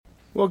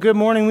Well, good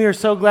morning. We are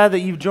so glad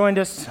that you've joined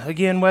us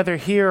again, whether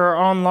here or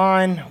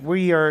online.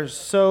 We are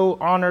so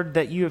honored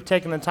that you have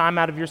taken the time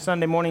out of your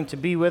Sunday morning to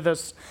be with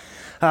us.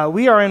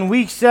 We are in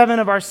week 7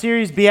 of our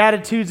series,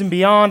 Beatitudes and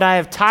Beyond. I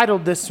have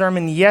titled this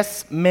sermon,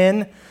 Yes,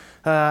 Men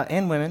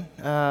and Women,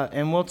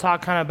 and we'll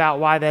talk kind of about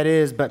why that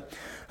is. But,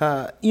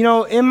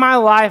 in my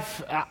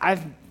life,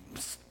 I've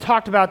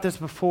talked about this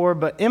before,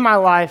 but in my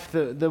life,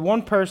 the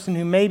one person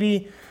who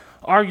maybe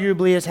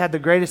arguably has had the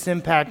greatest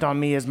impact on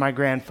me is my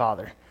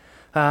grandfather.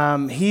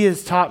 He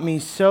has taught me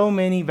so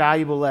many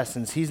valuable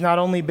lessons. He's not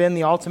only been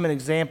the ultimate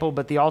example,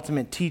 but the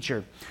ultimate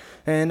teacher.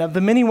 And of the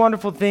many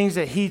wonderful things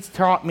that he's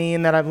taught me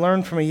and that I've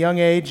learned from a young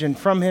age and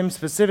from him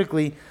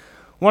specifically,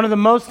 one of the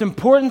most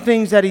important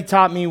things that he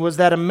taught me was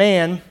that a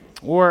man,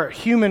 or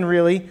human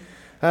really,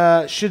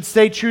 should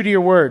stay true to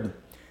your word.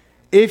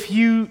 If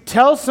you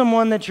tell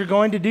someone that you're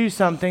going to do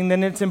something,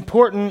 then it's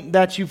important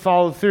that you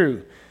follow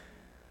through.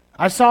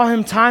 I saw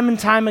him time and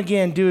time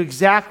again do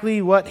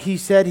exactly what he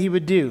said he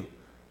would do.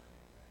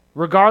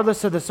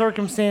 Regardless of the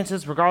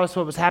circumstances, regardless of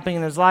what was happening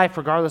in his life,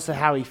 regardless of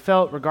how he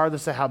felt,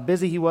 regardless of how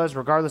busy he was,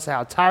 regardless of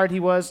how tired he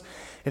was,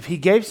 if he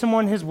gave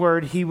someone his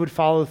word, he would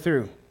follow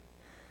through.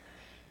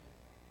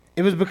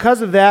 It was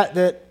because of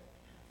that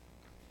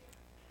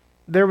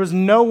there was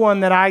no one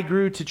that I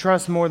grew to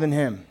trust more than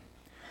him.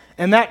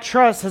 And that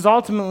trust has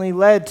ultimately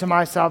led to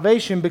my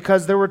salvation,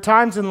 because there were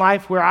times in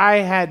life where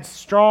I had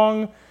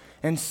strong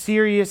and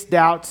serious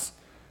doubts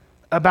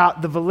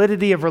about the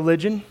validity of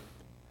religion,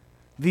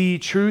 the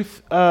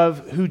truth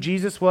of who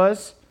Jesus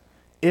was,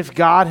 if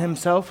God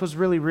himself was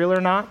really real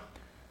or not.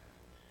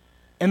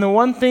 And the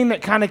one thing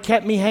that kind of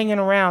kept me hanging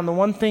around, the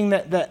one thing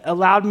that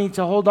allowed me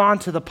to hold on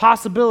to the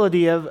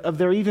possibility of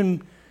there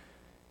even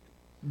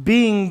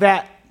being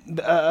that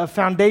a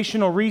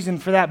foundational reason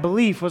for that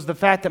belief, was the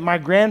fact that my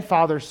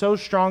grandfather so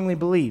strongly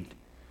believed.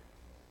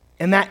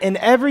 And that in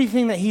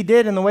everything that he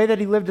did, and the way that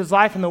he lived his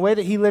life, and the way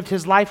that he lived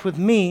his life with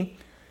me,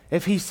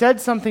 if he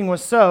said something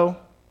was so,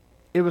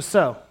 it was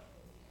so.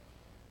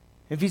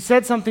 If he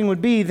said something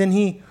would be, then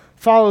he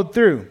followed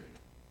through.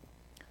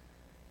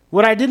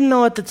 What I didn't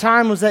know at the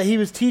time was that he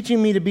was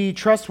teaching me to be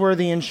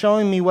trustworthy and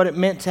showing me what it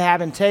meant to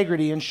have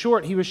integrity. In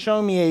short, he was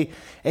showing me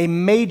a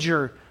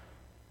major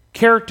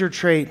character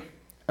trait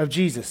of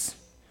Jesus.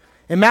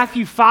 In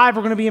Matthew 5,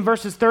 we're going to be in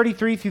verses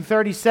 33 through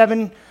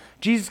 37.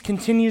 Jesus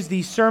continues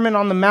the Sermon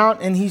on the Mount,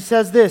 and he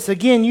says this,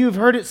 "Again, you have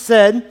heard it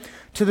said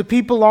to the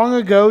people long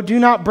ago, 'Do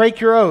not break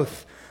your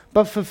oath,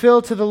 but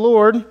fulfill to the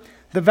Lord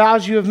the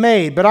vows you have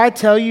made. But I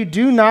tell you,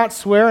 do not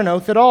swear an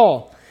oath at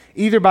all,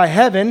 either by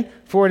heaven,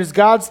 for it is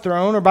God's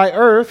throne, or by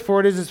earth, for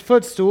it is his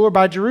footstool, or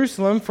by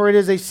Jerusalem, for it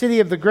is a city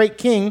of the great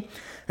king.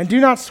 And do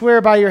not swear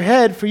by your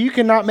head, for you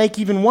cannot make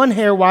even one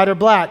hair white or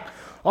black.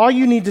 All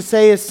you need to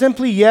say is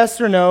simply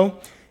yes or no.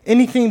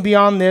 Anything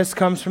beyond this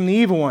comes from the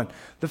evil one.'"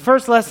 The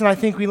first lesson I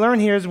think we learn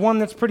here is one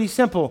that's pretty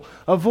simple.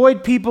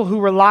 Avoid people who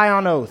rely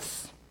on oaths.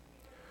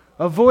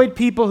 Avoid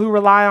people who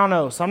rely on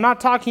oaths. I'm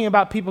not talking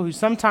about people who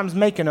sometimes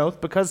make an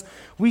oath, because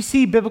we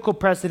see biblical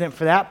precedent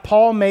for that.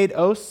 Paul made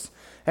oaths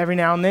every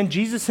now and then.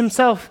 Jesus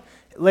himself,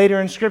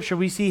 later in Scripture,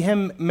 we see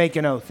him make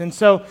an oath. And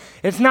so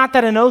it's not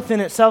that an oath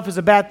in itself is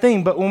a bad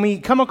thing, but when we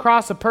come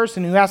across a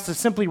person who has to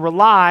simply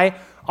rely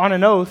on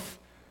an oath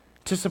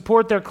to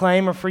support their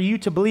claim or for you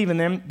to believe in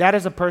them, that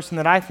is a person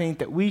that I think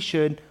that we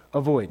should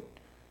avoid,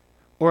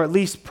 or at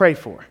least pray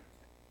for,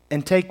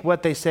 and take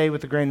what they say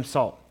with a grain of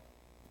salt.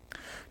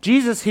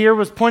 Jesus here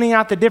was pointing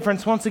out the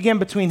difference, once again,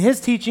 between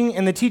his teaching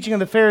and the teaching of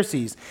the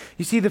Pharisees.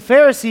 You see, the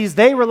Pharisees,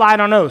 they relied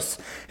on oaths,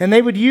 and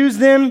they would use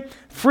them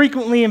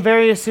frequently in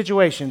various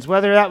situations,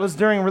 whether that was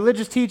during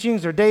religious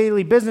teachings or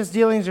daily business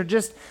dealings or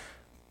just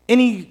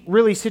any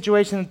really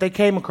situation that they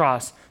came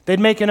across. They'd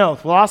make an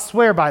oath. "Well, I'll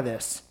swear by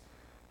this.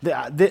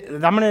 I'm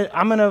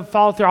gonna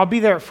follow through. I'll be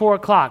there at 4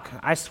 o'clock.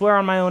 I swear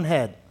on my own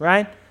head,"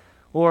 right?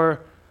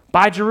 Or,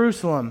 "By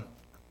Jerusalem,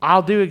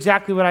 I'll do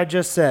exactly what I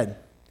just said."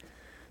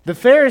 The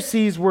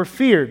Pharisees were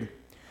feared,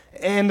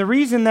 and the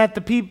reason that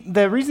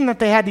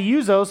they had to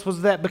use oaths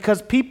was that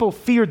because people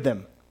feared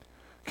them.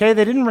 Okay,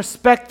 they didn't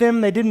respect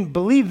them, they didn't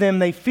believe them,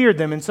 they feared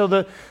them. And so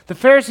the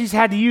Pharisees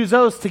had to use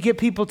oaths to get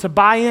people to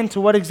buy into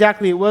what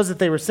exactly it was that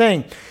they were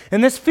saying.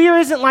 And this fear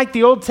isn't like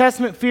the Old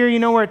Testament fear,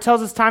 where it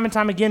tells us time and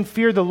time again,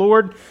 fear the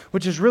Lord,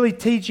 which is really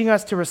teaching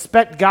us to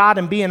respect God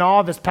and be in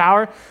awe of his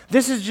power.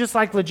 This is just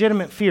like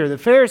legitimate fear. The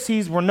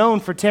Pharisees were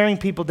known for tearing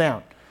people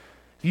down.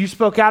 If you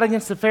spoke out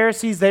against the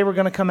Pharisees, they were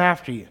going to come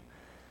after you.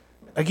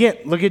 Again,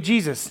 look at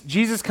Jesus.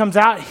 Jesus comes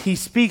out, he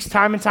speaks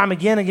time and time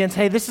again against,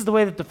 hey, this is the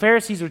way that the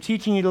Pharisees are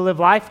teaching you to live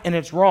life, and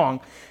it's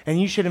wrong,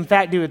 and you should in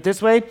fact do it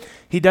this way.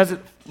 He does it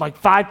like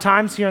 5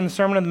 times here in the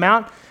Sermon on the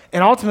Mount,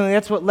 and ultimately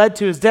that's what led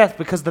to his death,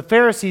 because the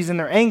Pharisees, in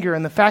their anger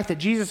and the fact that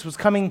Jesus was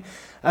coming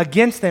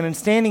against them and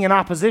standing in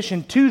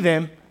opposition to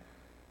them,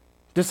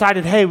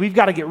 decided, hey, we've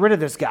got to get rid of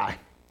this guy.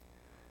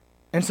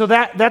 And so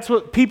that's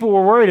what people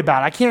were worried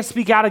about. I can't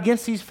speak out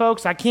against these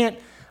folks. I can't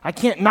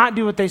not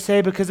do what they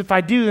say, because if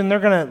I do, then they're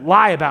going to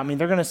lie about me.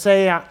 They're going to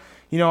say,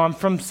 I'm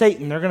from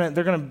Satan. They're going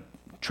to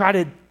try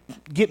to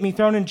get me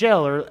thrown in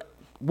jail, or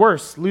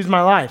worse, lose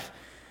my life.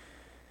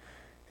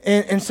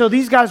 And so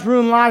these guys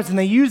ruined lives, and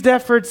they used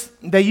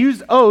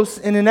oaths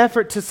in an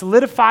effort to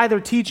solidify their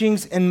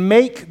teachings and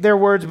make their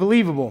words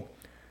believable.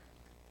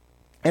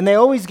 And they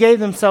always gave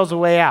themselves a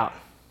way out.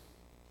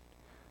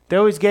 They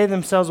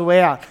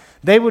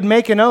would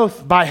make an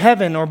oath by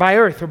heaven or by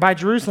earth or by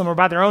Jerusalem or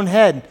by their own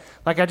head,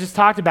 like I just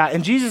talked about.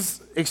 And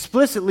Jesus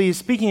explicitly is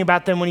speaking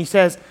about them when he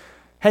says,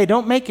 hey,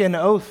 don't make an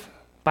oath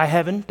by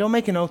heaven. Don't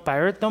make an oath by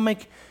earth. Don't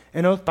make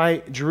an oath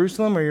by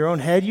Jerusalem or your own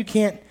head. You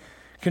can't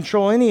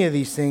control any of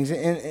these things.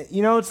 And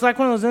it's like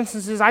one of those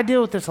instances. I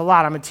deal with this a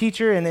lot. I'm a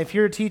teacher, and if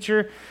you're a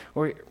teacher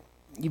or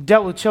you've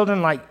dealt with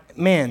children, like,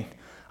 man,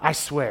 I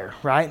swear,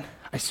 right?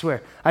 I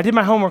swear. I did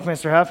my homework,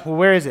 Mr. Huff. Well,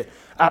 where is it?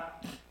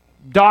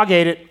 Dog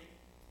ate it.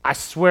 I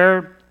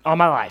swear on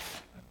my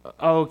life.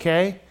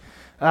 Okay.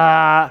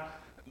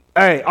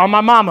 Hey, on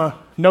my mama,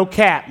 no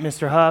cat,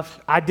 Mr. Huff.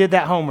 I did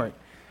that homework.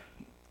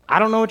 I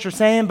don't know what you're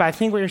saying, but I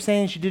think what you're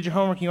saying is you did your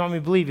homework and you want me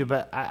to believe you,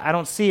 but I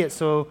don't see it,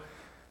 so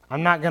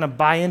I'm not going to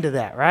buy into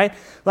that, right?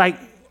 Like,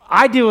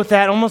 I deal with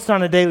that almost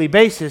on a daily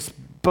basis,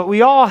 but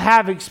we all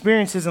have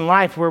experiences in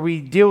life where we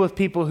deal with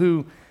people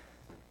who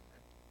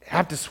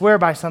have to swear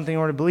by something in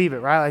order to believe it,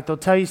 right? Like, they'll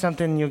tell you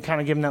something and you'll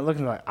kind of give them that look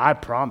and they're like, I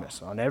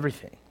promise on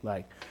everything.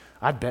 Like,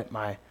 I'd bet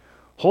my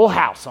whole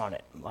house on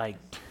it. Like,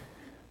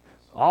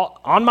 all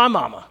on my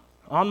mama.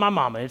 On my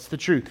mama. It's the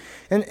truth.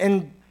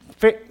 And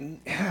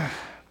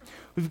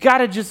we've got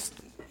to just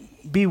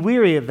be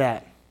weary of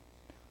that.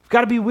 We've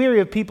got to be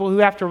weary of people who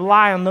have to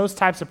rely on those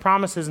types of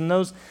promises and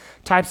those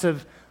types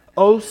of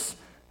oaths,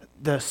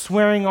 the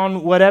swearing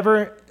on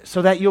whatever,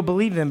 so that you'll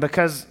believe them.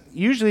 Because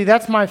usually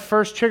that's my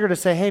first trigger to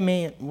say, hey,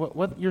 man,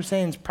 what you're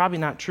saying is probably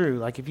not true.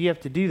 Like, if you have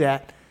to do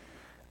that,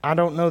 I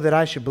don't know that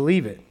I should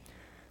believe it.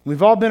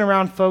 We've all been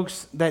around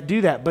folks that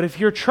do that. But if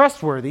you're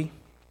trustworthy,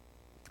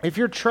 if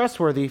you're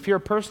a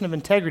person of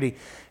integrity,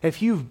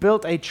 if you've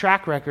built a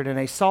track record and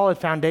a solid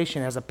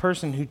foundation as a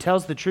person who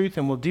tells the truth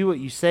and will do what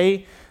you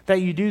say that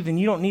you do, then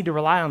you don't need to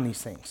rely on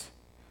these things.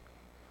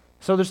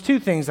 So there's two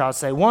things I'll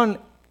say. One,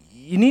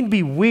 you need to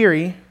be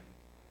weary.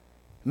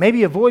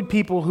 Maybe avoid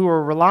people who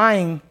are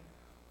relying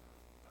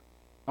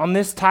on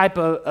this type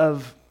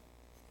of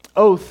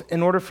oath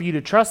in order for you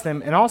to trust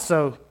them. And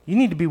also, you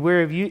need to be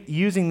wary of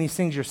using these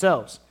things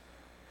yourselves.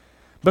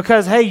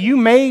 Because, hey, you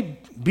may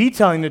be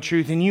telling the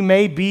truth and you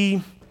may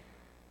be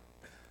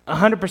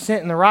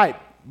 100% in the right.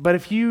 But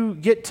if you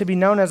get to be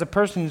known as a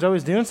person who's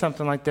always doing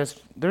something like this,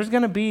 there's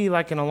going to be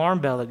like an alarm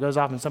bell that goes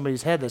off in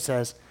somebody's head that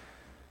says,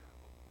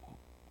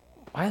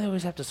 why do they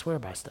always have to swear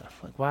by stuff?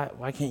 Like,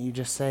 why can't you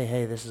just say,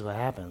 hey, this is what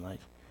happened? Like,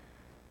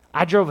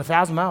 I drove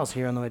 1,000 miles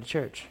here on the way to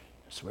church.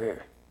 I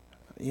swear.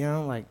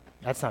 Like,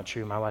 that's not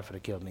true. My wife would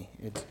have killed me.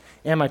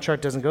 And my truck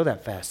doesn't go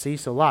that fast. See?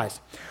 So lies.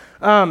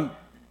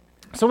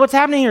 So what's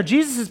happening here?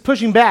 Jesus is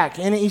pushing back,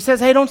 and he says,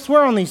 hey, don't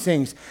swear on these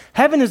things.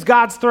 Heaven is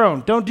God's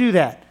throne. Don't do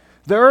that.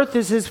 The earth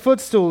is his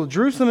footstool.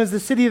 Jerusalem is the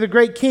city of the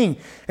great king.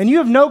 And you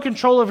have no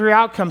control over your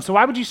outcome. So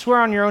why would you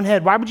swear on your own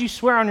head? Why would you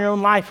swear on your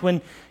own life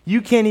when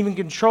you can't even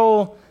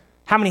control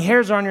how many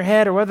hairs are on your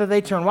head or whether they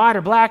turn white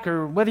or black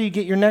or whether you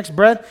get your next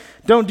breath?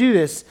 Don't do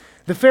this.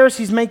 The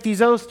Pharisees make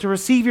these oaths to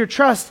receive your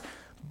trust,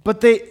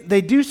 but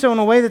they do so in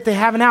a way that they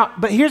have an out.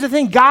 But here's the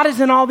thing. God is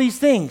in all these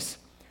things.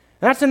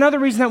 And that's another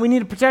reason that we need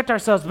to protect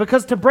ourselves,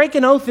 because to break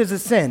an oath is a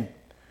sin.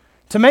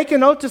 To make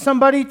an oath to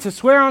somebody, to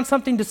swear on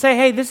something, to say,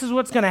 hey, this is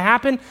what's going to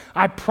happen,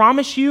 I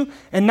promise you,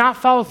 and not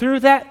follow through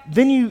with that,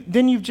 then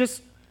you've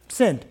just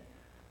sinned.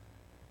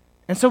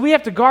 And so we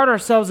have to guard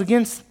ourselves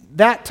against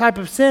that type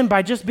of sin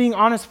by just being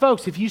honest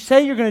folks. If you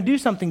say you're going to do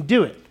something,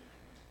 do it.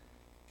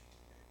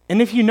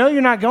 And if you know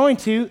you're not going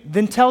to,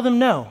 then tell them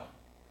no.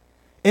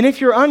 And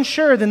if you're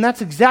unsure, then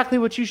that's exactly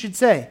what you should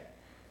say.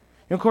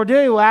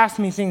 Cordelia will ask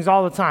me things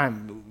all the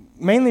time,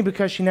 mainly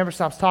because she never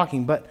stops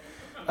talking. But,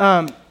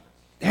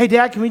 hey,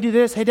 Dad, can we do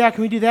this? Hey, Dad,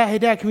 can we do that? Hey,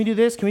 Dad, can we do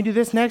this? Can we do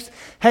this next?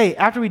 Hey,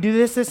 after we do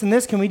this, this, and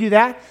this, can we do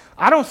that?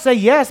 I don't say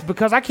yes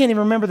because I can't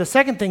even remember the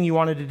second thing you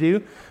wanted to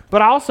do.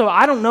 But also,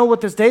 I don't know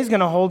what this day is going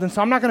to hold, and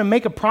so I'm not going to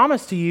make a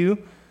promise to you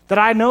that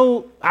I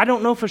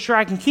don't know for sure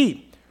I can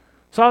keep.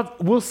 So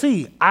we'll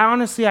see. I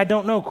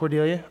don't know,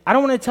 Cordelia. I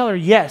don't want to tell her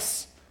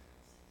yes.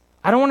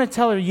 I don't want to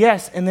tell her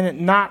yes and then it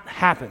not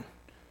happen.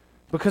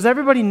 Because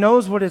everybody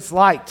knows what it's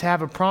like to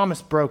have a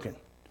promise broken,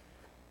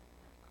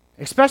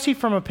 especially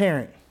from a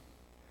parent.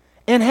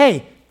 And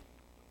hey,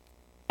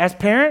 as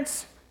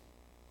parents,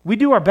 we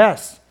do our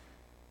best.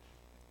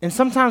 And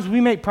sometimes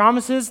we make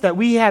promises that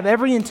we have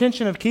every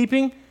intention of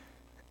keeping,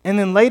 and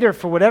then later,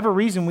 for whatever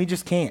reason, we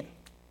just can't.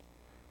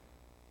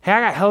 Hey, I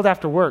got held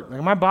after work.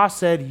 Like, my boss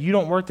said, you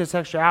don't work this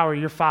extra hour,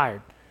 you're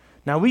fired.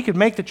 Now, we could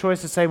make the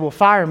choice to say, well,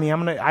 fire me.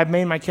 I've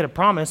made my kid a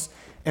promise,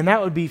 and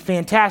that would be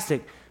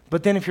fantastic.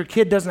 But then if your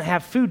kid doesn't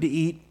have food to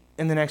eat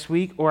in the next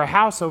week or a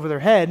house over their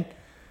head,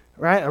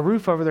 right, a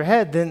roof over their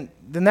head, then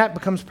that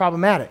becomes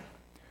problematic.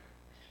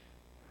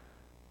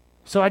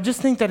 So I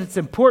just think that it's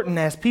important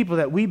as people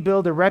that we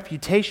build a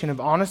reputation of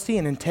honesty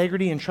and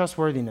integrity and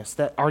trustworthiness,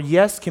 that our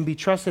yes can be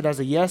trusted as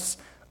a yes,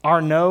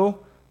 our no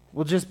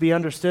will just be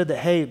understood that,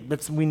 hey,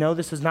 we know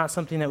this is not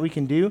something that we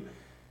can do.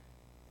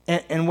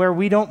 and where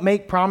we don't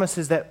make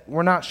promises that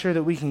we're not sure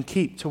that we can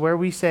keep, to where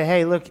we say,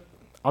 hey, look,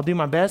 I'll do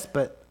my best,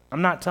 but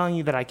I'm not telling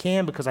you that I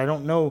can because I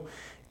don't know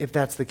if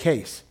that's the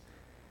case.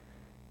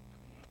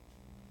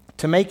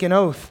 To make an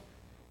oath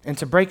and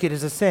to break it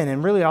is a sin,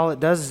 and really all it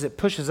does is it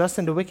pushes us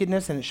into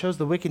wickedness and it shows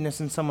the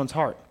wickedness in someone's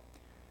heart.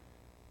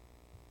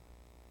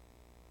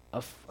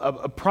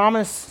 A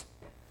promise,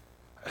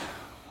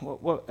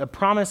 a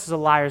promise is a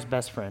liar's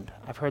best friend.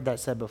 I've heard that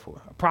said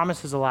before. A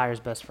promise is a liar's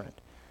best friend.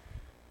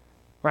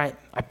 Right?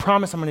 I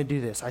promise I'm going to do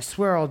this. I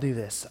swear I'll do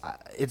this.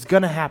 It's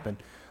going to happen.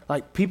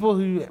 Like, people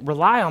who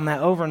rely on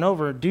that over and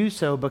over do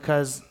so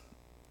because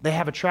they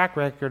have a track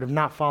record of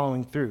not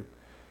following through.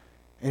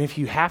 And if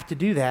you have to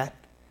do that,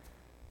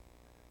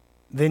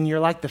 then you're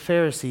like the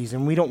Pharisees,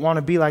 and we don't want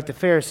to be like the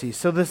Pharisees.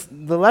 So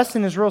the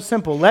lesson is real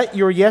simple. Let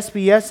your yes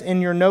be yes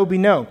and your no be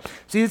no.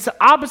 See, it's the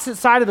opposite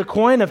side of the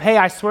coin of, hey,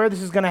 I swear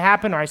this is going to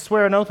happen, or I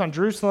swear an oath on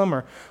Jerusalem,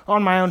 or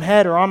on my own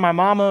head, or on my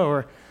mama,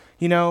 or,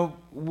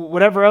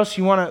 whatever else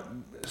you want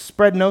to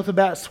spread an oath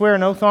about, swear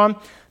an oath on.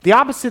 The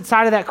opposite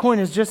side of that coin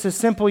is just a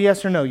simple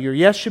yes or no. Your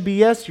yes should be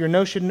yes, your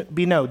no should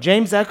be no.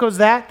 James echoes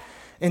that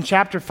in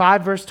chapter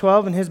 5, verse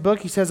 12 in his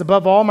book. He says,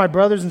 above all, my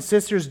brothers and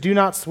sisters, do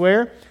not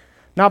swear,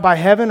 not by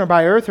heaven or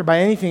by earth or by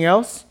anything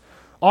else.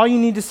 All you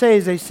need to say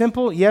is a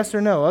simple yes or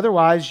no.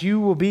 Otherwise, you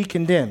will be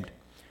condemned.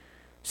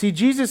 See,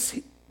 Jesus'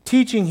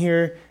 teaching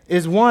here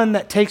is one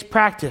that takes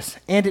practice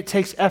and it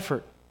takes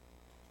effort.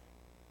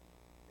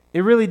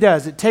 It really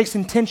does. It takes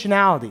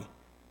intentionality.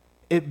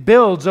 It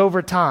builds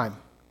over time.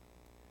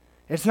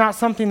 It's not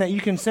something that you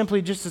can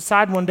simply just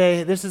decide one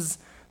day, this is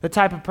the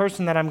type of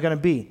person that I'm going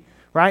to be,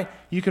 right?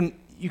 You can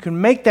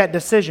make that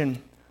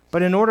decision,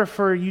 but in order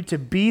for you to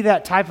be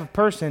that type of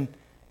person,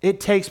 it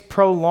takes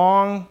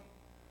prolonged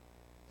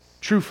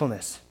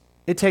truthfulness.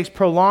 It takes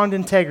prolonged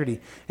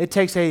integrity. It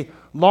takes a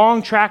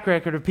long track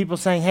record of people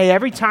saying, hey,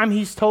 every time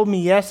he's told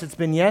me yes, it's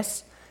been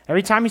yes.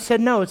 Every time he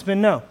said no, it's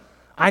been no.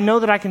 I know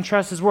that I can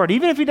trust his word.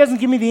 Even if he doesn't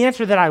give me the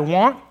answer that I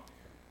want,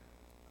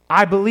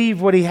 I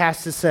believe what he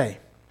has to say.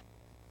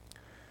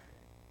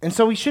 And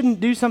so we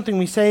shouldn't do something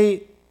we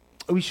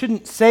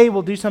shouldn't say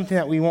we'll do something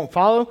that we won't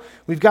follow.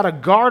 We've got to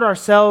guard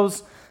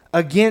ourselves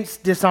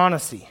against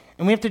dishonesty.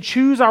 And we have to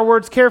choose our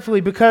words carefully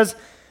because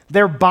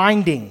they're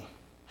binding.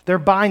 They're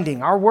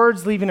binding. Our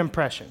words leave an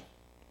impression.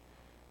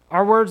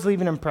 Our words leave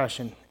an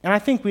impression. And I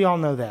think we all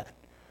know that.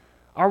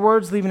 Our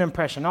words leave an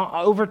impression.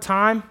 Over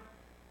time,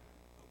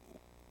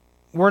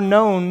 we're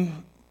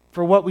known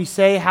for what we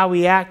say, how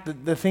we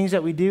act, the things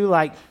that we do.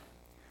 Like,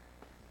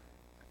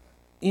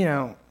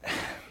 I'm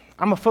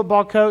a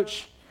football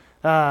coach.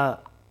 I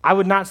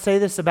would not say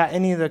this about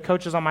any of the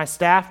coaches on my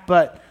staff,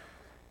 but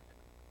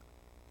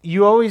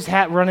you always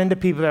run into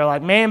people that are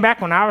like, man,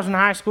 back when I was in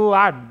high school,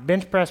 I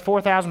bench pressed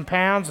 4,000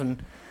 pounds,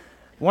 and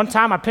one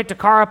time I picked a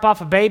car up off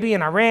a baby,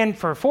 and I ran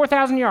for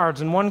 4,000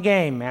 yards in one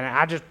game,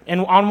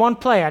 and on one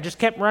play, I just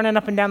kept running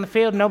up and down the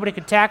field. Nobody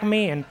could tackle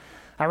me, and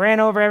I ran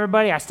over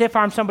everybody. I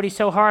stiff-armed somebody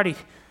so hard he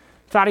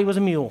thought he was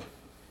a mule.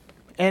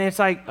 And it's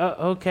like,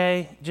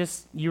 okay,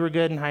 just you were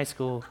good in high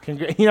school. You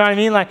know what I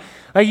mean? Like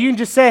you can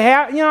just say, hey,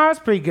 I was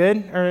pretty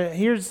good, or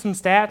here's some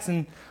stats,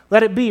 and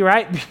let it be,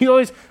 right? You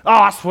always,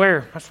 I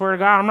swear to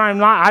God, I'm not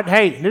even lying.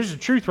 Hey, this is the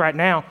truth right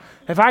now.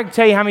 If I could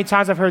tell you how many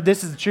times I've heard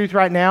this is the truth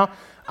right now,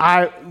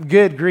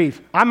 good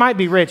grief. I might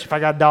be rich if I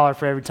got $1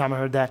 for every time I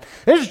heard that.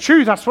 This is the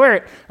truth, I swear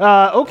it.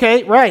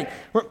 Okay, right.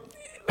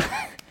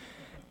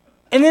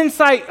 And then it's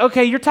like,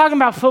 okay, you're talking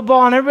about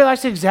football, and everybody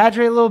likes to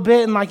exaggerate a little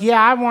bit, and like,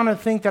 yeah, I want to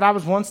think that I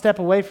was one step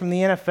away from the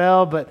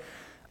NFL, but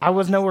I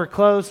was nowhere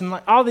close, and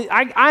like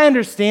I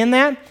understand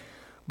that.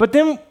 But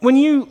then when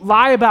you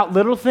lie about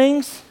little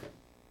things,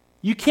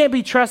 you can't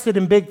be trusted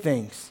in big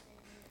things.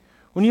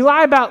 When you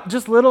lie about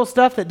just little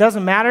stuff that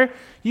doesn't matter,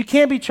 you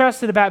can't be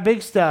trusted about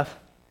big stuff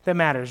that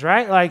matters,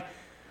 right? Like,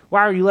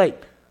 why are you late?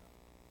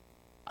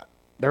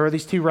 There were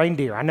these 2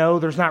 reindeer. I know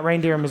there's not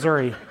reindeer in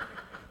Missouri.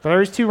 But there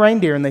was 2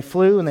 reindeer, and they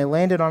flew, and they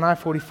landed on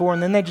I-44,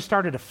 and then they just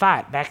started to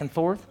fight back and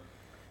forth.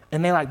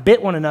 And they,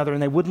 bit one another, and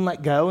they wouldn't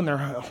let go, and their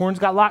horns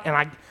got locked,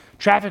 and,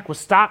 traffic was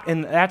stopped,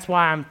 and that's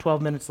why I'm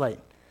 12 minutes late.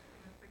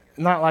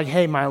 Not like,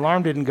 hey, my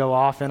alarm didn't go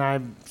off, and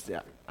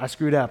I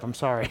screwed up. I'm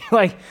sorry.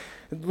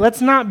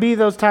 Let's not be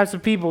those types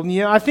of people.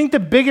 I think the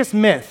biggest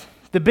myth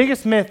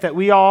that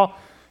we all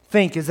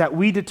think is that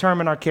we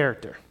determine our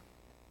character.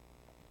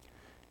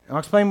 And I'll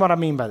explain what I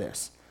mean by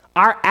this.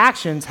 Our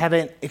actions have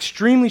an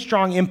extremely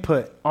strong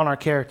input on our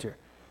character.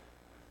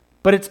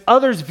 But it's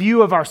others'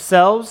 view of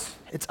ourselves,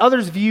 it's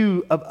others'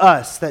 view of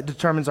us that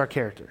determines our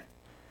character.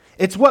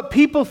 It's what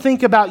people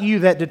think about you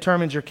that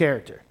determines your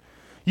character.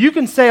 You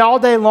can say all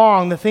day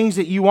long the things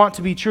that you want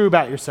to be true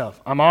about yourself.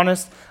 I'm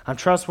honest, I'm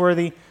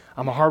trustworthy,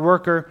 I'm a hard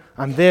worker,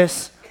 I'm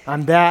this,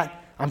 I'm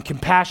that, I'm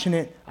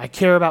compassionate, I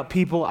care about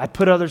people, I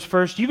put others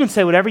first. You can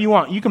say whatever you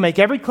want. You can make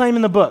every claim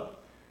in the book.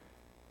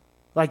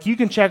 You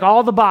can check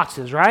all the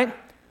boxes, right?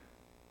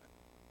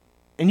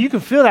 And you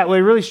can feel that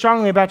way really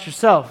strongly about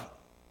yourself.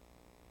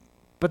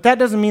 But that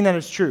doesn't mean that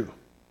it's true.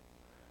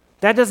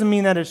 That doesn't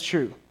mean that it's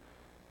true.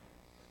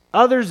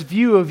 Others'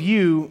 view of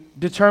you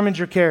determines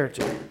your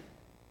character.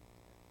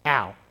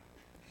 Ow.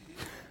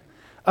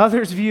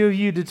 Others' view of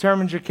you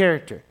determines your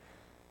character.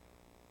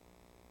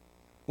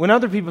 When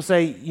other people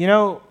say, you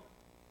know,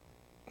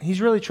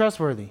 he's really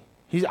trustworthy.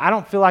 I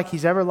don't feel like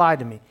he's ever lied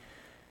to me.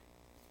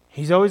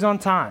 He's always on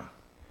time.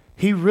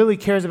 He really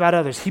cares about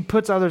others. He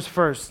puts others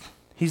first.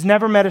 He's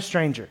never met a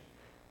stranger.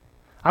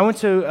 I went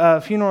to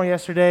a funeral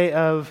yesterday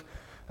of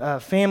a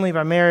family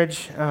by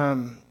marriage, a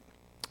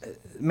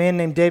man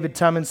named David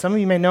Tummins. Some of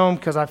you may know him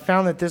because I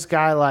found that this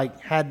guy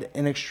had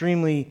an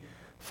extremely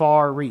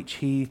far reach.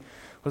 He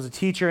was a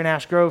teacher in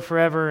Ash Grove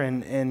forever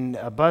and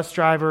a bus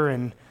driver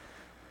and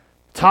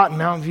taught in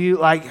Mountain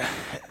View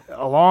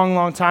a long,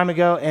 long time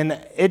ago. And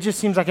it just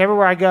seems like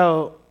everywhere I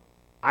go,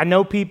 I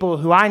know people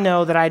who I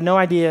know that I had no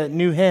idea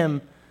knew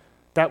him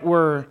that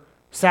were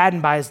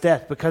saddened by his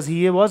death because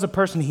he was a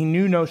person he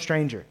knew no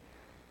stranger.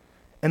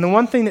 And the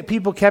one thing that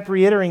people kept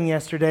reiterating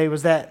yesterday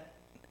was that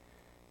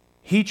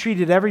he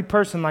treated every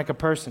person like a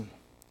person.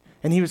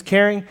 And he was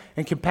caring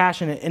and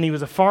compassionate. And he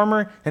was a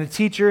farmer and a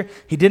teacher.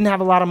 He didn't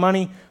have a lot of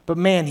money. But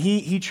man,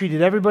 he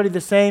treated everybody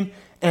the same.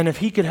 And if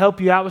he could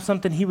help you out with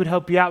something, he would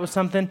help you out with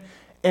something.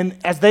 And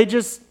as they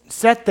just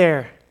sat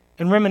there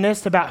and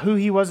reminisced about who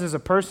he was as a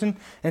person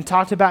and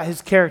talked about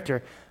his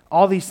character,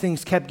 all these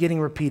things kept getting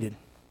repeated.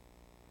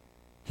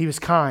 He was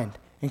kind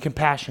and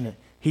compassionate.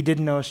 He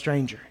didn't know a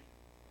stranger.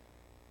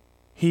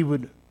 He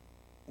would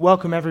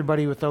welcome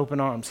everybody with open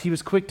arms. He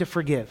was quick to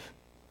forgive.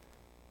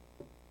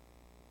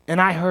 And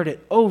I heard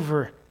it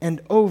over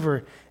and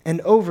over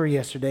and over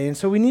yesterday. And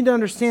so we need to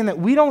understand that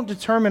we don't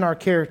determine our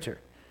character.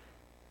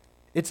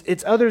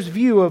 It's others'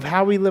 view of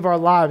how we live our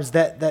lives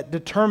that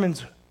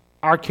determines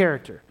our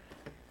character.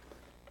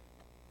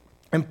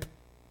 And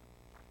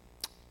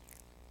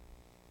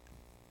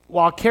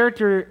while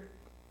character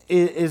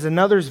is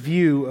another's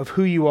view of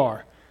who you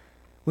are,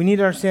 we need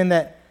to understand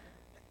that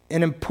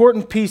an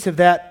important piece of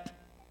that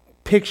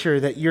picture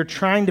that you're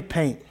trying to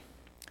paint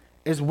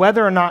is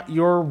whether or not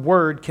your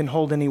word can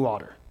hold any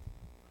water,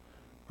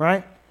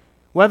 right?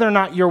 Whether or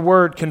not your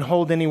word can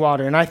hold any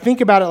water. And I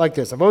think about it like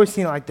this. I've always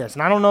seen it like this.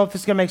 And I don't know if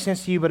this is going to make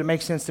sense to you, but it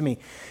makes sense to me.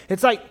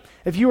 It's like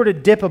if you were to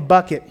dip a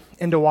bucket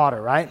into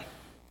water, right?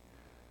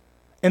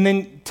 And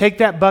then take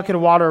that bucket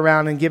of water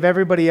around and give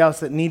everybody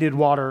else that needed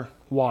water.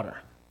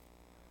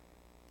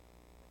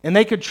 And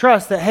they could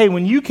trust that, hey,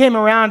 when you came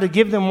around to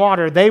give them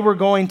water, they were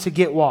going to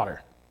get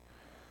water.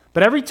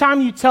 But every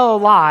time you tell a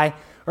lie,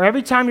 or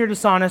every time you're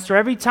dishonest, or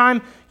every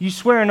time you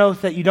swear an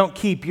oath that you don't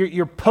keep,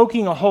 you're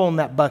poking a hole in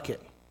that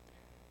bucket.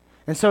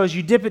 And so as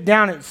you dip it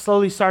down, it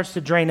slowly starts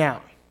to drain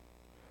out.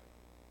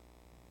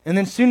 And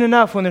then soon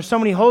enough, when there's so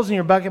many holes in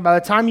your bucket, by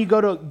the time you go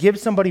to give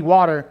somebody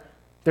water,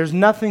 there's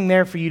nothing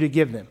there for you to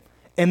give them.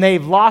 And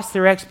they've lost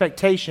their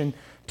expectation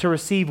to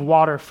receive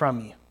water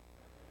from you.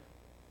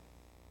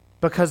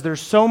 Because there's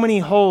so many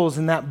holes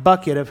in that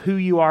bucket of who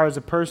you are as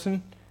a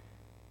person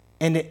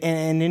and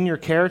in your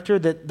character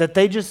that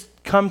they just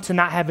come to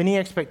not have any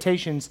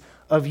expectations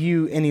of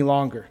you any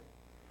longer.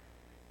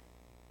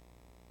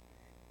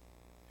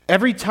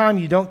 Every time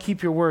you don't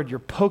keep your word, you're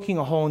poking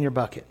a hole in your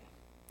bucket.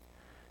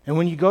 And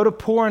when you go to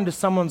pour into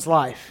someone's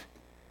life,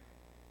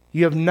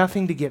 you have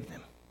nothing to give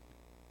them.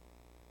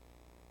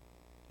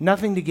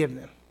 Nothing to give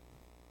them.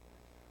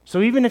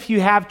 So even if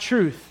you have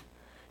truth,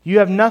 you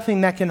have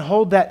nothing that can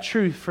hold that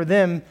truth for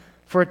them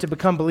for it to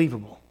become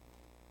believable.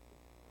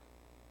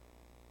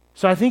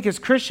 So I think as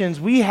Christians,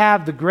 we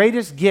have the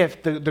greatest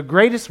gift, the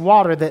greatest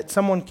water that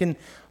someone can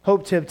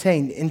hope to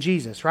obtain in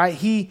Jesus, right?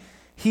 He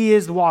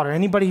is the water.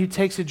 Anybody who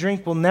takes a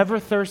drink will never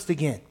thirst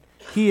again.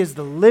 He is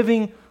the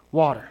living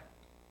water.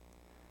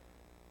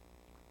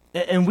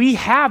 And we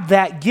have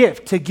that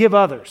gift to give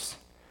others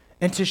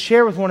and to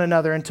share with one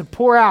another and to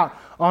pour out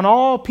on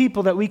all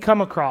people that we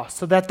come across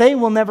so that they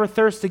will never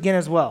thirst again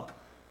as well.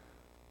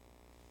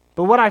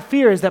 But what I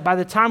fear is that by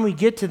the time we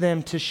get to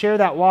them to share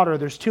that water,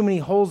 there's too many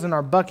holes in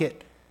our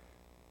bucket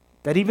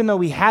that even though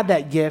we had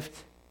that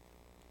gift,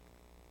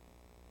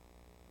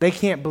 they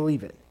can't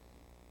believe it.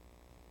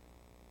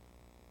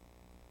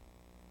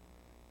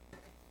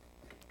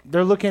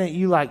 They're looking at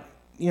you like,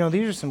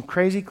 these are some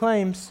crazy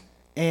claims,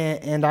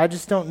 and I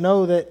just don't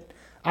know that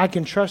I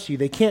can trust you.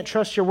 They can't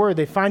trust your word.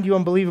 They find you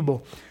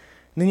unbelievable.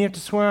 And then you have to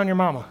swear on your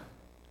mama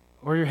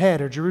or your head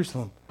or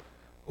Jerusalem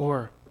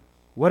or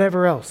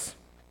whatever else.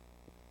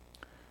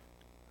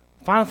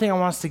 Final thing I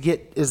want us to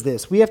get is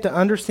this. We have to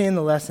understand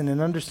the lesson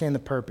and understand the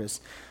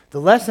purpose. The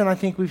lesson I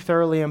think we've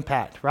thoroughly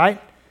unpacked,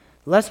 right?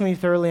 The lesson we've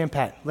thoroughly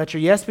unpacked. Let your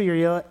yes be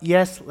your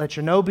yes. Let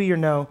your no be your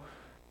no.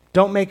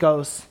 Don't make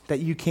oaths that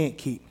you can't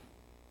keep.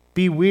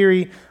 Be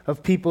weary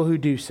of people who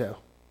do so.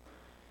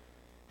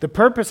 The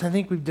purpose I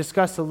think we've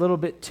discussed a little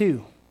bit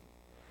too.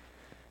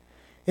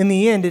 In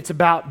the end, it's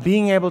about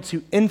being able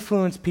to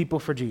influence people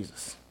for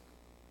Jesus.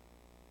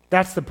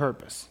 That's the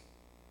purpose.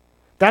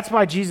 That's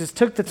why Jesus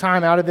took the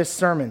time out of this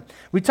sermon.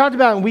 We talked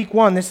about in week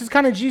 1, this is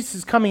kind of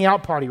Jesus' coming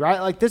out party,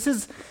 right? This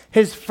is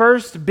his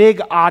first big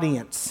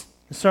audience,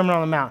 the Sermon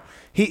on the Mount.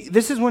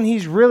 This is when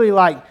he's really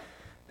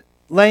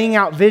laying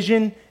out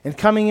vision and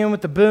coming in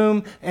with the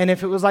boom. And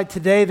if it was like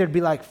today, there'd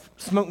be like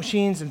smoke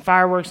machines and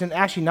fireworks. And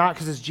actually not,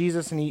 because it's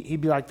Jesus. And he'd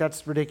be like,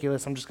 that's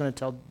ridiculous. I'm just going to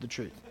tell the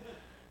truth.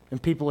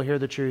 And people will hear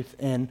the truth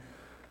and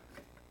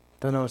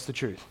they'll know it's the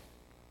truth.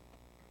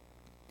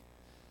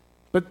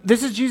 But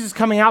this is Jesus'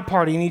 coming out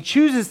party. And he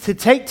chooses to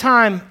take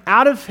time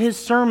out of his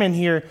sermon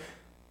here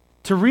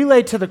to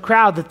relay to the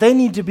crowd that they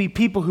need to be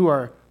people who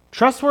are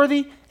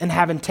trustworthy and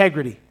have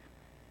integrity.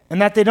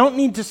 And that they don't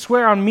need to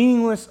swear on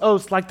meaningless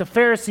oaths like the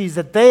Pharisees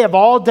that they have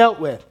all dealt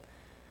with,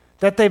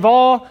 that they've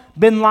all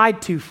been lied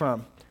to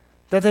from,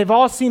 that they've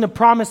all seen a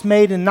promise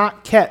made and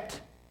not kept,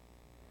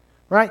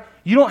 right?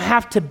 You don't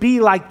have to be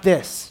like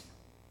this.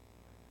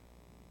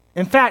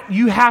 In fact,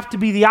 you have to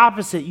be the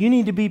opposite. You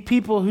need to be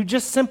people who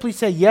just simply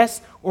say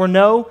yes or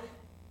no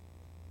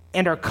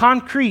and are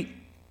concrete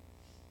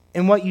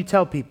in what you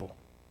tell people.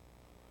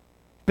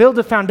 Build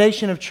a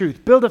foundation of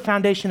truth. Build a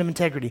foundation of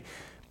integrity.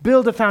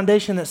 Build a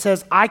foundation that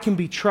says, I can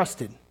be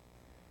trusted.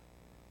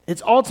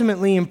 It's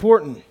ultimately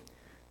important.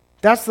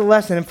 That's the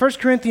lesson. In 1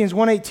 Corinthians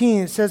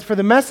 1:18, it says, for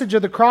the message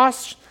of the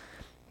cross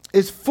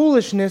is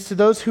foolishness to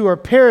those who are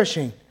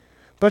perishing,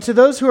 but to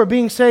those who are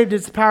being saved,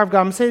 it's the power of God.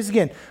 I'm going to say this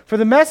again. For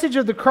the message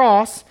of the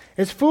cross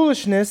is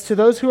foolishness to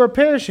those who are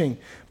perishing,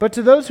 but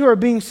to those who are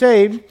being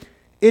saved,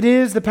 it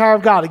is the power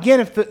of God.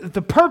 Again, if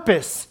the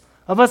purpose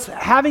of us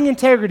having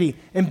integrity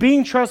and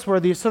being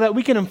trustworthy so that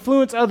we can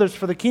influence others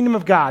for the kingdom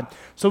of God,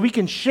 so we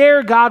can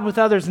share God with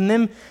others and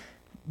then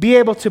be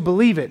able to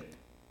believe it,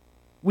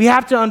 we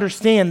have to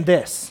understand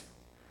this.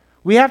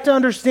 We have to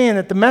understand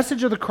that the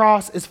message of the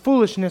cross is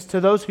foolishness to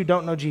those who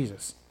don't know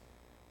Jesus.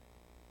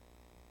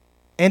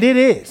 And it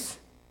is.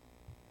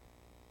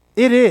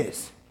 It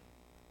is.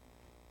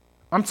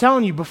 I'm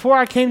telling you, before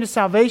I came to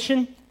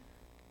salvation,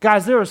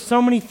 guys, there are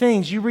so many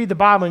things. You read the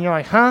Bible and you're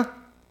like, huh?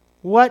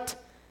 What?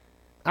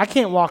 I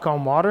can't walk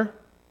on water,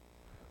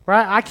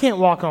 right? I can't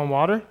walk on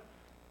water.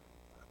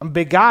 I'm a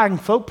big guy. I can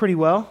float pretty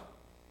well.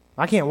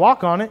 I can't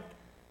walk on it.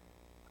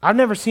 I've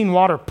never seen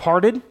water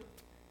parted.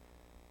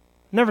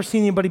 Never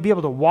seen anybody be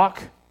able to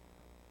walk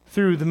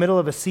through the middle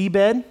of a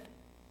seabed.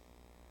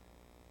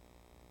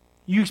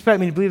 You expect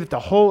me to believe that the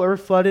whole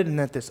earth flooded and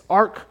that this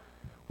ark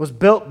was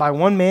built by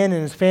one man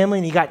and his family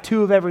and he got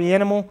 2 of every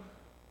animal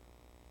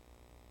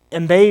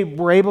and they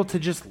were able to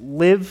just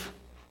live?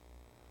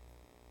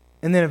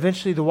 And then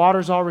eventually the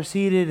waters all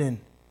receded and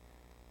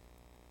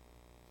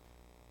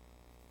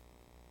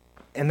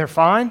they're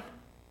fine.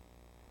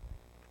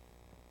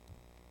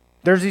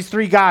 There's these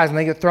 3 guys and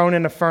they get thrown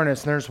in a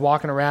furnace and they're just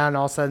walking around and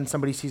all of a sudden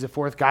somebody sees a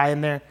 4th guy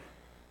in there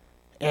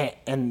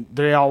and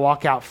they all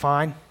walk out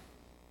fine.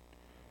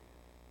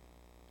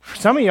 For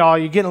some of y'all,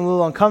 you're getting a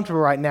little uncomfortable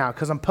right now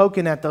because I'm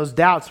poking at those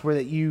doubts where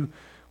you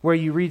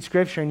read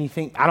scripture and you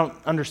think, I don't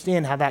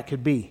understand how that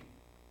could be.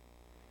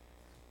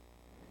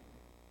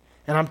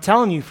 And I'm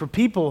telling you, for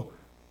people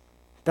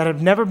that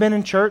have never been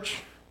in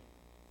church,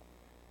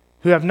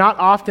 who have not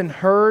often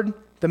heard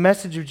the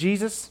message of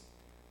Jesus,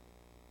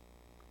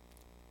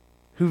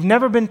 who've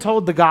never been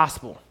told the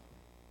gospel,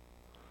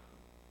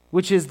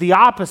 which is the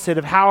opposite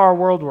of how our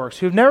world works,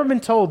 who've never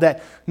been told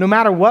that no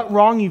matter what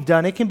wrong you've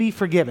done, it can be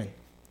forgiven.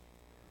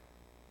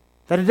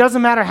 That it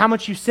doesn't matter how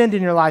much you sinned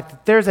in your life,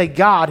 that there's a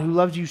God who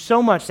loves you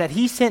so much that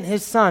he sent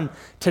his son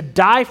to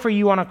die for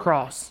you on a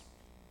cross.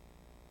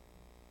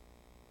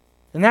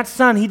 And that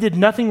son, he did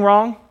nothing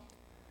wrong,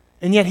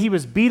 and yet he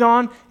was beat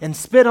on and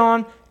spit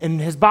on, and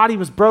his body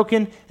was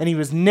broken, and he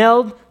was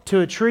nailed to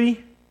a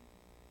tree,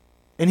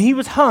 and he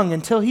was hung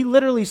until he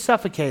literally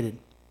suffocated.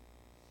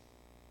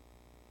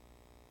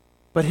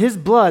 But his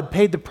blood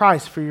paid the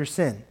price for your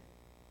sin.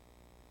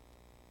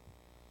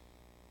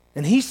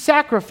 And he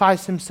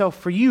sacrificed himself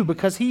for you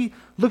because he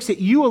looks at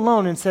you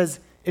alone and says,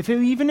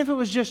 even if it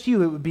was just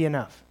you, it would be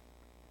enough.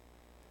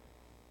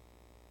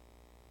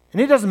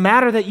 And it doesn't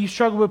matter that you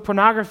struggle with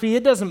pornography.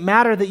 It doesn't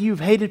matter that you've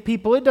hated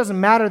people. It doesn't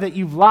matter that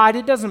you've lied.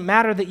 It doesn't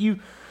matter that you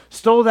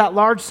stole that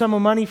large sum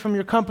of money from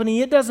your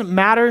company. It doesn't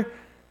matter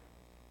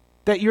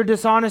that you're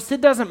dishonest.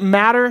 It doesn't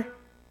matter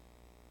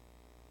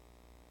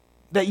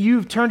that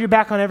you've turned your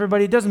back on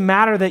everybody. It doesn't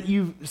matter that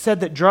you've said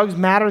that drugs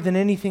matter than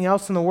anything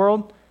else in the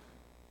world.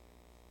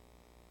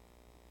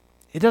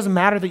 It doesn't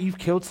matter that you've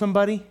killed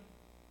somebody.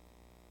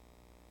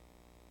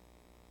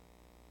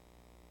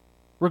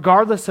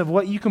 Regardless of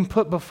what you can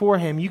put before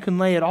him, you can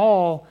lay it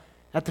all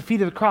at the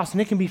feet of the cross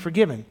and it can be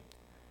forgiven.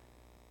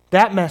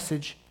 That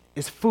message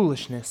is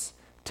foolishness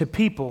to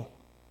people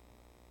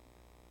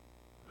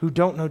who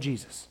don't know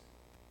Jesus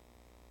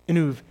and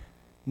who've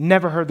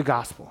never heard the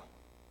gospel.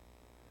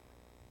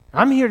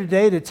 I'm here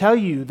today to tell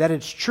you that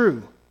it's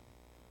true,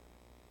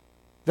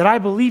 that I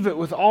believe it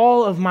with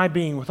all of my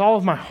being, with all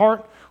of my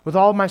heart, with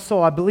all of my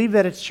soul. I believe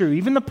that it's true.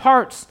 Even the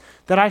parts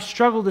that I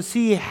struggle to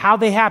see how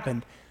they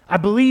happened, I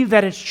believe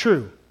that it's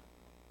true.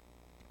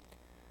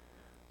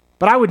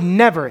 But I would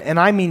never, and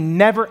I mean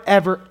never,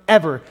 ever,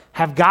 ever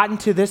have gotten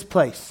to this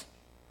place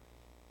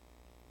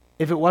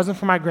if it wasn't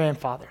for my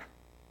grandfather.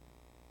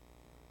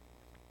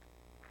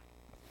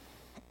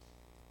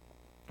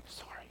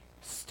 Sorry,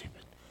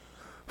 stupid.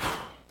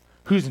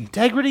 Whose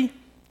integrity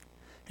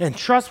and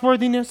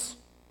trustworthiness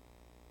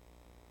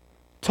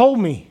told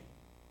me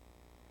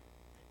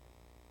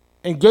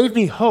and gave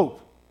me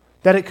hope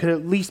that it could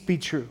at least be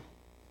true.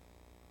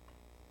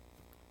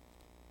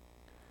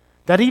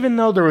 That even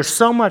though there was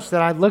so much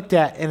that I looked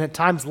at and at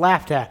times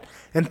laughed at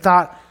and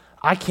thought,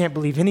 I can't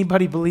believe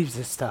anybody believes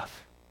this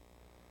stuff,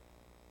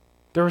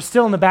 there was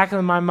still in the back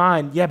of my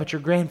mind, yeah, but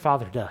your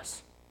grandfather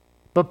does.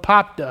 But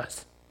Pop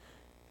does.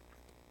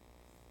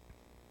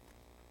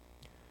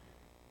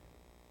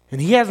 And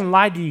he hasn't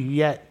lied to you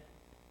yet.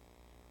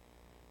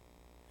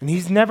 And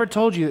he's never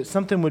told you that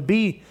something would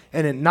be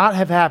and it not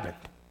have happened.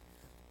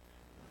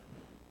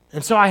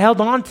 And so I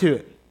held on to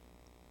it.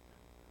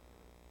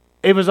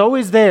 It was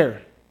always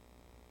there.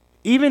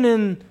 Even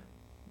in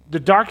the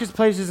darkest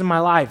places in my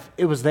life,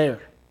 it was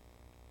there.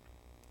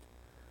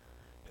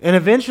 And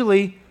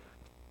eventually,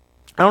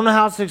 I don't know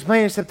how else to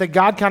explain it except that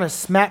God kind of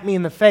smacked me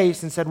in the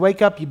face and said,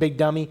 wake up, you big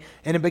dummy.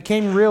 And it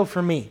became real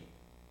for me.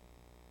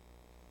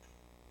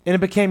 And it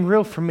became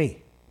real for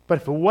me.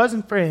 But if it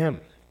wasn't for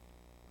him,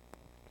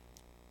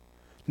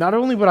 not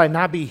only would I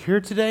not be here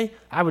today,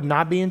 I would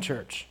not be in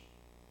church.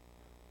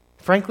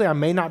 Frankly, I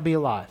may not be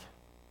alive.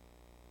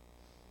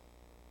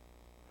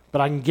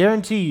 But I can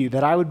guarantee you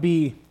that I would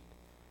be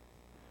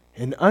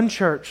an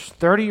unchurched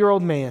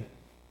 30-year-old man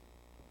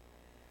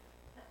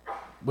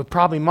with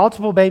probably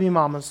multiple baby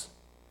mamas,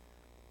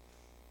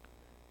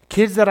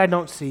 kids that I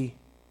don't see.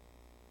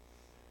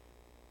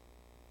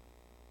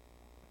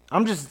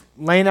 I'm just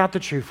laying out the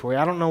truth for you.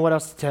 I don't know what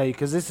else to tell you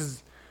because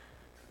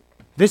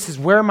this is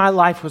where my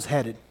life was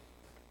headed.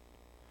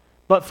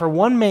 But for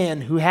one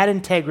man who had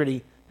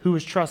integrity, who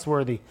was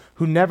trustworthy,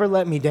 who never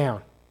let me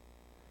down,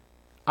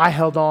 I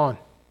held on.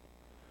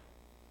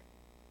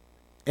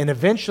 And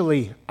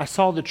eventually, I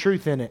saw the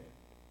truth in it.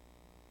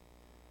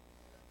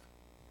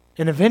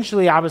 And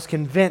eventually, I was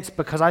convinced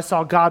because I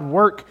saw God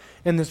work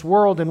in this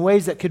world in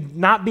ways that could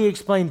not be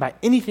explained by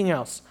anything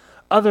else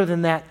other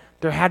than that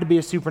there had to be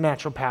a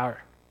supernatural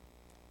power.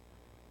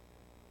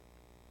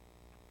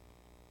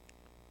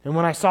 And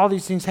when I saw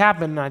these things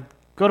happen, I'd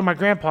go to my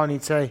grandpa and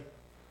he'd say,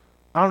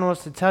 I don't know what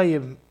to tell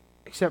you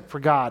except for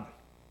God.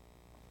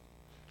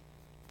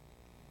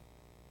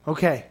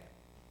 Okay.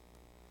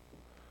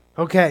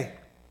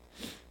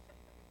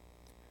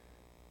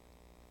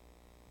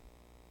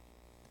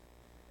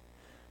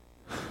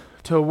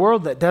 To a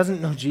world that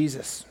doesn't know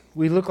Jesus,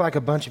 we look like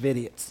a bunch of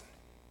idiots.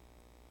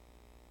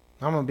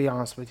 I'm going to be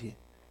honest with you.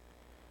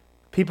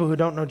 People who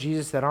don't know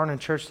Jesus that aren't in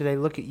church today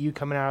look at you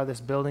coming out of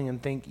this building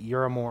and think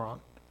you're a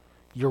moron.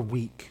 You're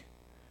weak.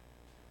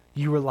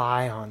 You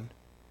rely on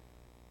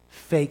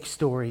fake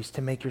stories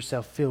to make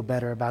yourself feel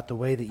better about the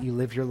way that you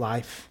live your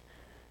life.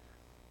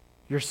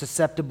 You're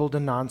susceptible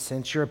to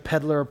nonsense. You're a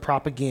peddler of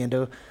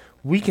propaganda.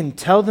 We can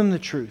tell them the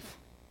truth.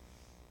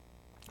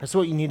 That's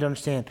what you need to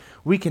understand.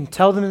 We can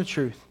tell them the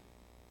truth.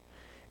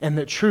 And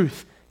the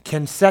truth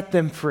can set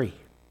them free.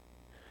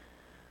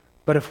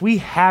 But if we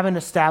haven't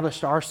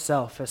established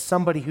ourselves as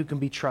somebody who can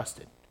be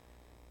trusted,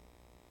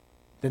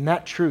 then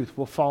that truth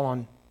will fall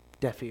on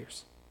deaf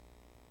ears.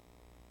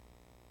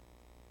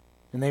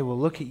 And they will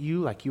look at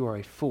you like you are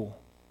a fool.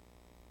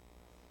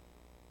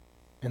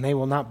 And they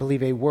will not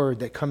believe a word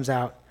that comes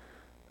out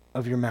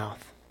of your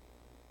mouth.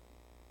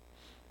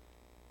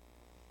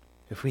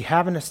 If we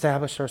haven't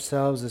established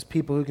ourselves as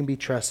people who can be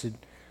trusted,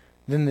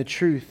 then the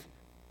truth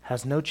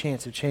has no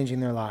chance of changing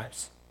their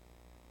lives.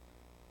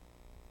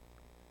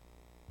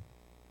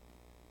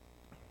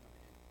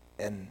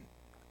 And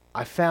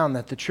I found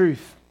that the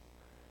truth,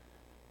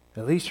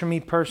 at least for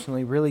me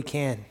personally, really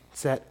can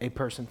set a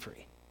person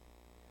free.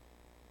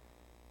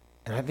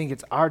 And I think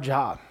it's our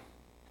job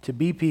to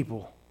be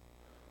people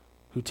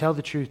who tell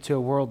the truth to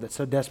a world that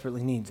so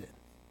desperately needs it.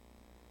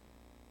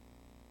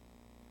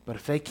 But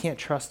if they can't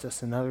trust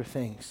us in other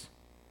things,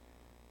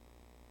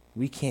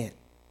 we can't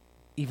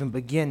even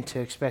begin to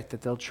expect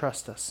that they'll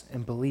trust us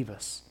and believe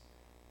us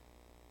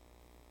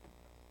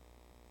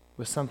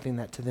with something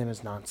that to them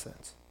is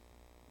nonsense.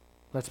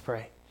 Let's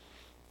pray.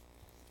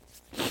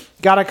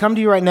 God, I come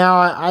to you right now.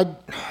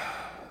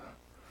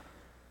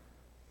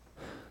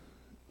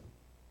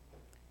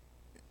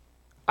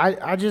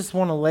 I just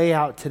want to lay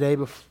out today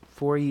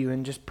before you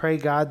and just pray,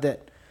 God,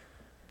 that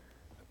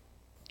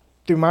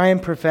through my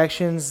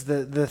imperfections,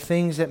 the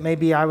things that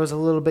maybe I was a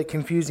little bit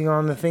confusing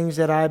on, the things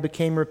that I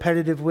became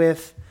repetitive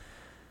with,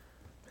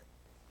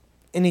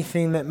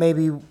 anything that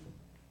maybe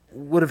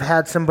would have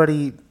had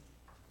somebody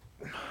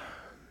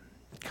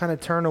kind of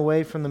turn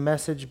away from the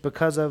message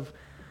because of,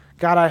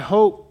 God, I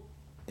hope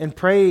and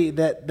pray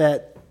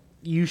that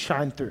you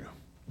shine through.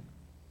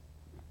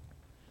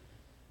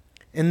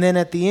 And then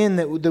at the end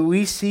that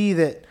we see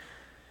that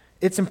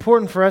it's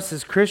important for us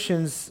as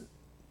Christians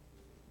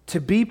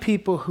to be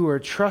people who are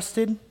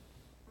trusted,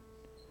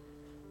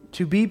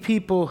 to be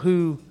people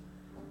who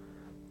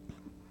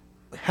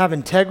have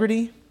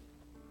integrity,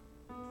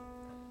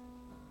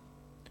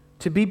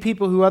 to be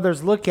people who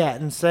others look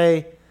at and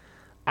say,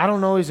 I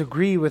don't always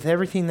agree with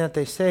everything that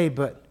they say,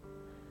 but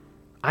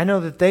I know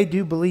that they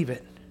do believe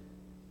it.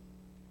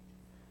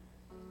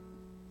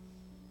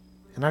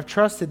 And I've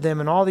trusted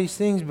them in all these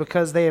things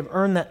because they have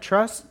earned that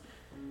trust.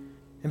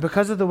 And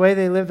because of the way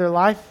they live their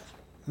life,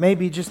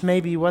 maybe, just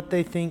maybe, what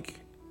they think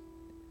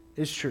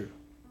is true.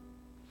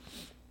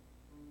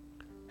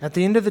 At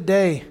the end of the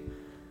day,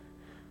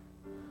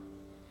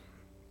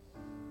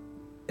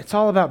 it's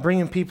all about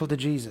bringing people to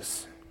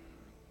Jesus.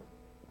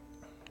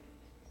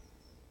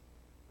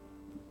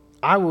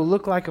 I will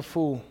look like a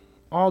fool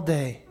all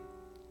day,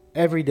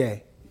 every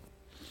day.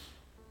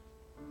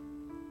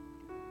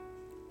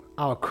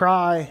 I'll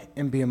cry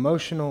and be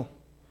emotional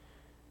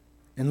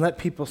and let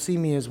people see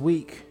me as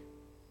weak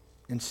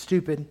and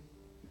stupid.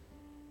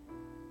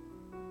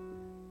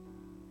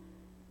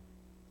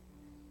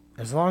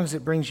 As long as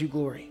it brings you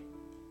glory.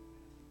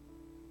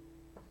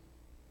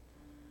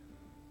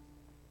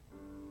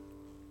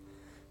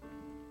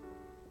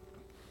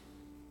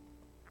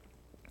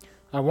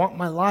 I want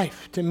my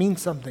life to mean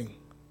something.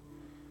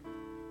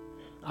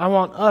 I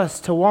want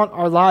us to want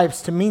our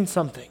lives to mean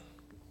something.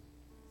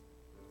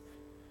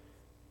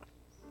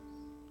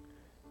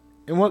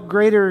 And what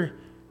greater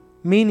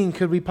meaning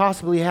could we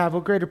possibly have?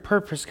 What greater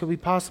purpose could we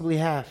possibly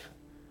have?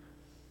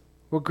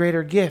 What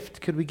greater gift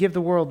could we give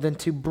the world than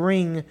to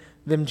bring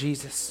them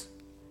Jesus?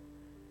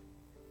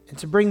 And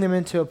to bring them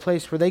into a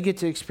place where they get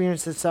to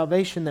experience the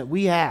salvation that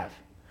we have.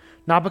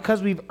 Not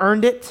because we've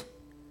earned it,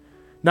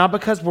 not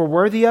because we're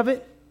worthy of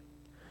it,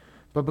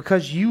 but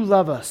because you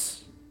love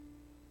us.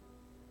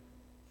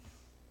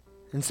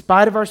 In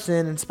spite of our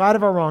sin, in spite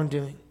of our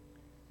wrongdoing.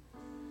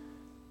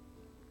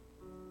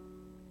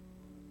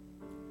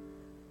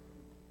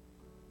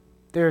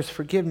 There is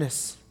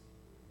forgiveness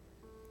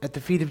at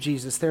the feet of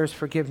Jesus. There is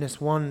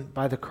forgiveness won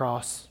by the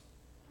cross.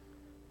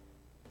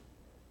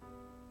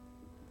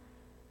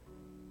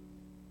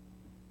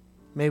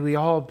 May we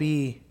all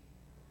be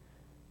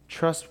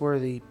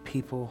trustworthy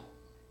people.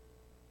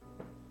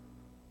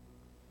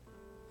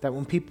 That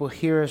when people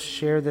hear us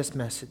share this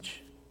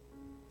message,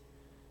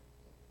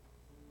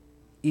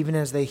 even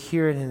as they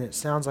hear it and it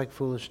sounds like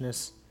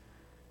foolishness,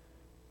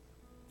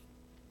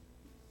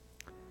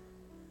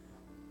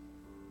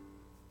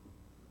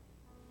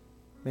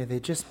 may they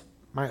just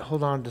might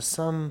hold on to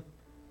some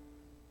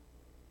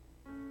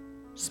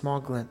small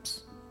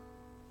glimpse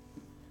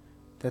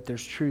that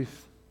there's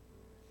truth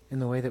in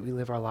the way that we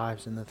live our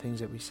lives and the things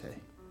that we say.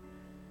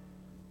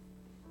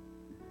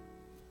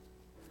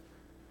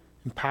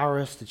 Empower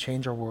us to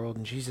change our world.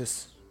 In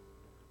Jesus'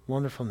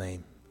 wonderful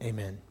name,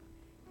 amen.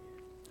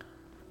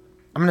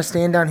 I'm going to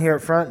stand down here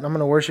up front and I'm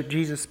going to worship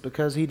Jesus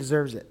because he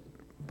deserves it.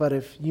 But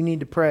if you need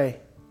to pray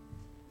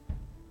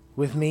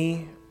with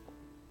me,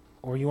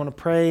 or you want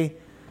to pray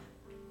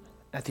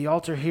at the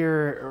altar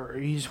here, or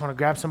you just want to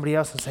grab somebody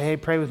else and say, hey,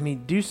 pray with me,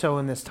 do so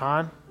in this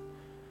time.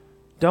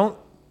 Don't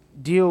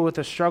deal with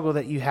a struggle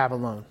that you have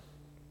alone.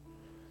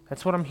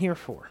 That's what I'm here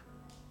for.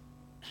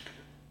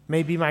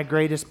 Maybe my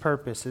greatest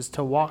purpose is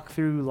to walk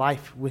through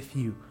life with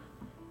you.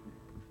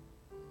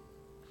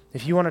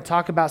 If you want to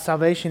talk about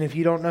salvation, if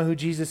you don't know who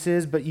Jesus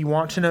is, but you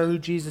want to know who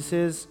Jesus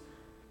is,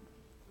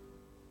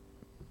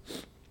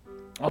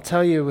 I'll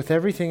tell you with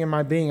everything in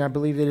my being, I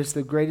believe that it's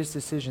the greatest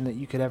decision that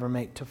you could ever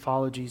make to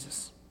follow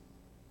Jesus.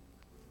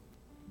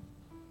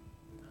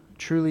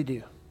 Truly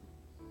do.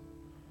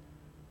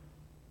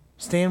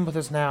 Stand with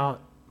us now,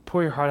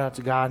 pour your heart out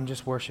to God and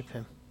just worship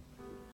him.